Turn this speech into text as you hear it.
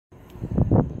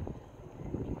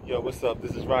Yo, what's up?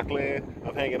 This is Rockland.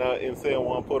 I'm hanging out in San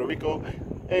Juan, Puerto Rico.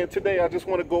 And today I just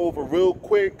want to go over real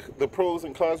quick the pros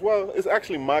and cons. Well, it's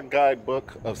actually my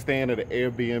guidebook of staying at an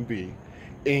Airbnb.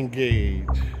 Engage.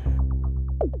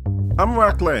 I'm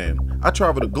Rockland. I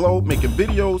travel the globe making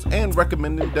videos and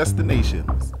recommending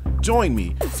destinations. Join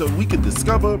me so we can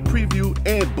discover, preview,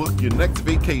 and book your next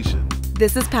vacation.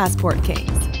 This is Passport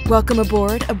Kings. Welcome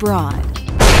aboard abroad.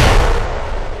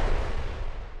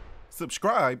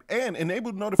 Subscribe and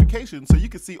enable notifications so you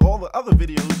can see all the other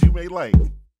videos you may like.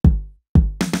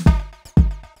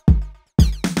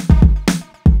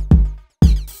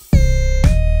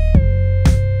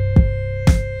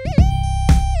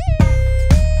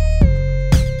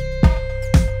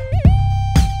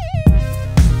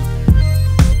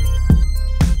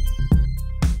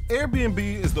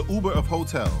 Airbnb is the Uber of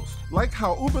hotels. Like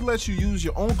how Uber lets you use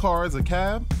your own car as a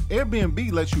cab,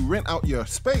 Airbnb lets you rent out your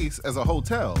space as a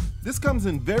hotel. This comes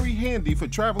in very handy for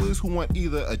travelers who want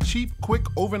either a cheap, quick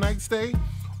overnight stay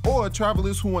or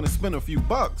travelers who want to spend a few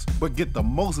bucks but get the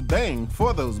most bang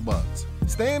for those bucks.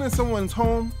 Staying in someone's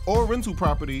home or rental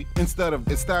property instead of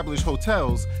established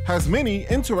hotels has many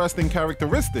interesting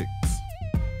characteristics.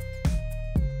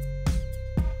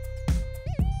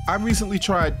 I recently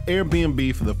tried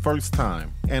Airbnb for the first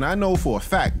time, and I know for a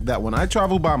fact that when I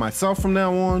travel by myself from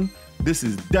now on, this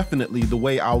is definitely the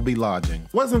way I'll be lodging.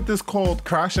 Wasn't this called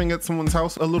crashing at someone's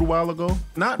house a little while ago?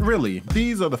 Not really.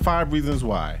 These are the 5 reasons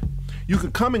why. You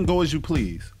can come and go as you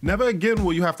please. Never again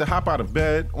will you have to hop out of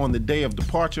bed on the day of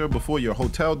departure before your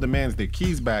hotel demands their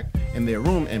keys back and their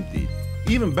room empty.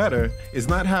 Even better is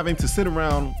not having to sit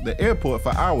around the airport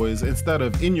for hours instead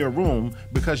of in your room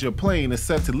because your plane is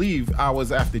set to leave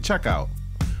hours after checkout.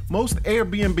 Most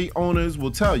Airbnb owners will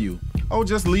tell you, oh,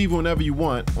 just leave whenever you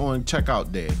want on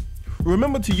checkout day.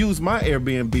 Remember to use my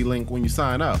Airbnb link when you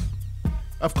sign up.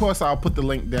 Of course, I'll put the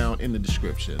link down in the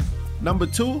description. Number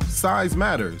 2, size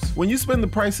matters. When you spend the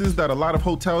prices that a lot of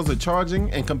hotels are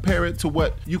charging and compare it to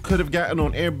what you could have gotten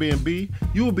on Airbnb,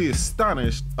 you will be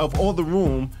astonished of all the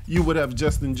room you would have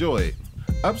just enjoyed.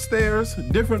 Upstairs,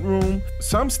 different room,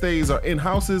 some stays are in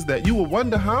houses that you will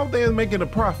wonder how they are making a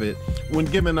profit when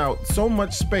giving out so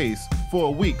much space for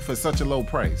a week for such a low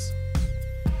price.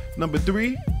 Number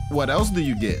 3, what else do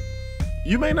you get?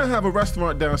 You may not have a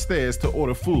restaurant downstairs to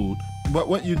order food, but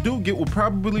what you do get will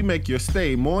probably make your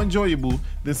stay more enjoyable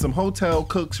than some hotel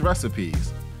cook's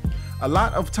recipes. A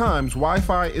lot of times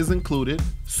Wi-Fi is included,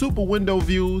 super window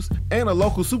views, and a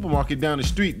local supermarket down the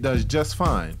street does just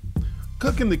fine.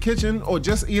 Cook in the kitchen or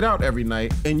just eat out every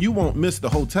night and you won't miss the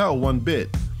hotel one bit.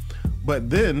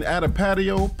 But then add a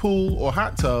patio, pool, or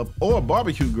hot tub, or a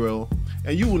barbecue grill,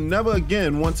 and you will never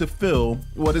again want to feel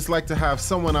what it's like to have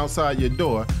someone outside your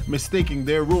door mistaking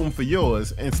their room for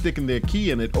yours and sticking their key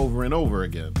in it over and over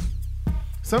again.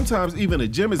 Sometimes even a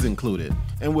gym is included,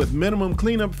 and with minimum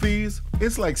cleanup fees,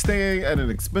 it's like staying at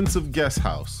an expensive guest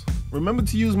house. Remember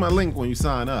to use my link when you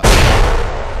sign up.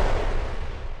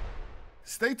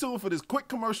 Stay tuned for this quick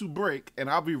commercial break and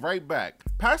I'll be right back.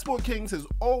 Passport Kings has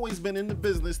always been in the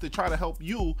business to try to help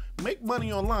you make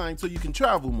money online so you can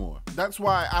travel more. That's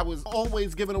why I was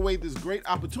always giving away this great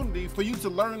opportunity for you to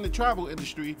learn the travel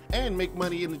industry and make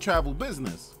money in the travel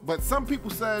business. But some people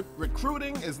said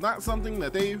recruiting is not something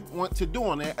that they want to do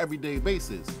on their everyday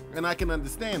basis, and I can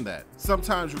understand that.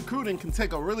 Sometimes recruiting can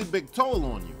take a really big toll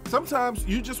on you. Sometimes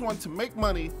you just want to make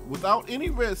money without any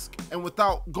risk and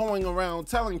without going around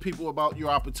telling people about your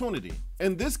opportunity.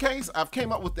 In this case, I've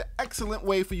came up with the excellent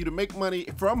way for you to make money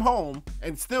from home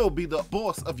and still be the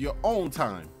boss of your own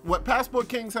time. What Passport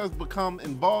Kings has become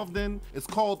involved in is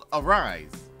called Arise.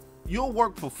 You'll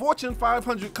work for Fortune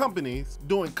 500 companies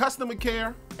doing customer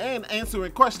care and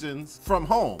answering questions from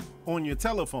home on your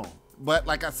telephone. But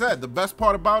like I said, the best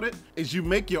part about it is you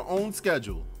make your own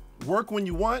schedule. Work when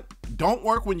you want, don't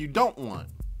work when you don't want.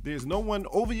 There's no one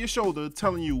over your shoulder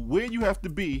telling you where you have to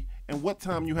be and what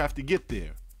time you have to get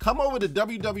there. Come over to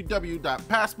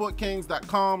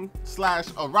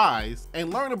www.passportkings.com/arise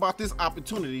and learn about this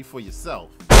opportunity for yourself.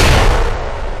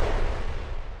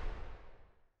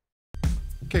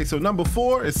 Okay, so number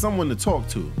 4 is someone to talk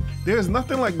to. There's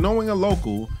nothing like knowing a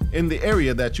local in the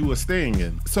area that you are staying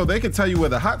in, so they can tell you where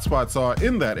the hot spots are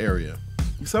in that area.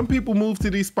 Some people move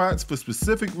to these spots for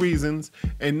specific reasons,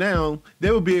 and now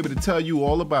they will be able to tell you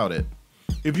all about it.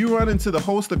 If you run into the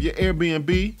host of your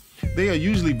Airbnb, they are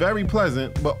usually very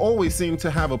pleasant, but always seem to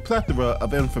have a plethora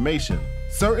of information.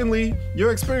 Certainly,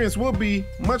 your experience will be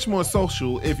much more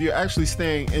social if you're actually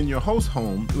staying in your host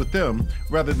home with them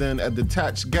rather than a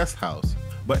detached guest house.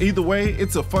 But either way,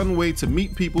 it's a fun way to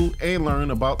meet people and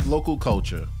learn about local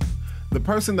culture. The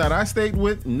person that I stayed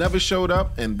with never showed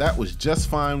up, and that was just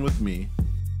fine with me.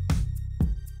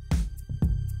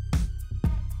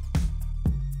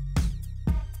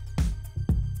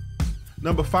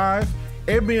 Number 5,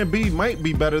 Airbnb might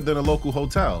be better than a local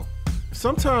hotel.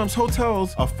 Sometimes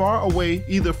hotels are far away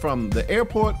either from the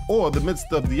airport or the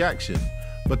midst of the action,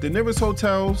 but the nearest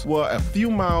hotels were a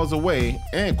few miles away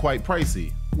and quite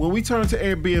pricey. When we turned to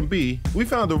Airbnb, we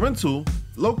found a rental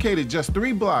located just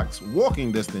 3 blocks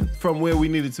walking distance from where we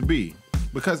needed to be.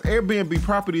 Because Airbnb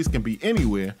properties can be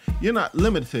anywhere, you're not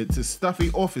limited to stuffy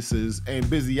offices and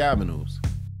busy avenues.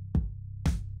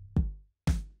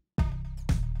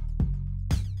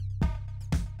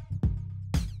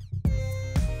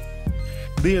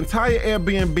 The entire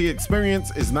Airbnb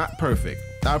experience is not perfect.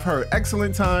 I've heard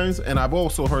excellent times, and I've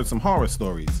also heard some horror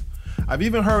stories. I've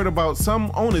even heard about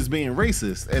some owners being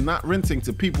racist and not renting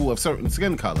to people of certain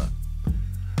skin color.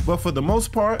 But for the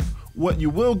most part, what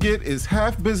you will get is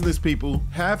half business people,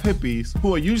 half hippies,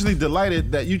 who are usually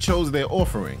delighted that you chose their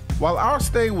offering. While our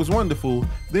stay was wonderful,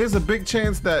 there's a big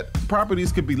chance that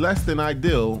properties could be less than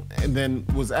ideal and than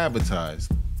was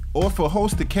advertised. Or for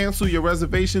hosts to cancel your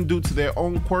reservation due to their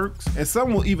own quirks, and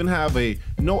some will even have a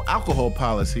no alcohol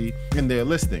policy in their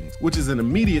listings, which is an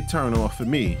immediate turn-off for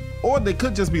me. Or they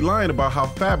could just be lying about how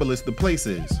fabulous the place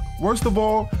is. Worst of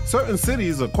all, certain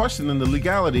cities are questioning the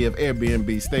legality of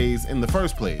Airbnb stays in the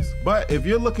first place. But if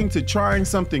you're looking to trying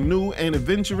something new and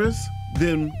adventurous,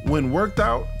 then when worked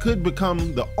out, could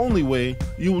become the only way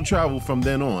you will travel from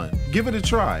then on. Give it a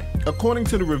try. According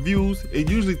to the reviews, it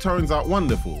usually turns out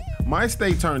wonderful. My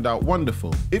stay turned out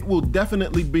wonderful. It will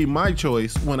definitely be my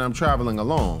choice when I'm traveling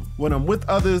alone. When I'm with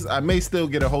others, I may still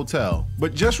get a hotel.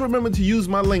 But just remember to use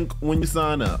my link when you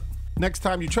sign up. Next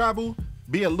time you travel,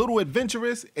 be a little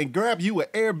adventurous and grab you an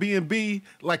Airbnb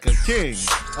like a king.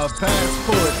 A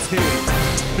passport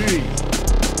king. Peace.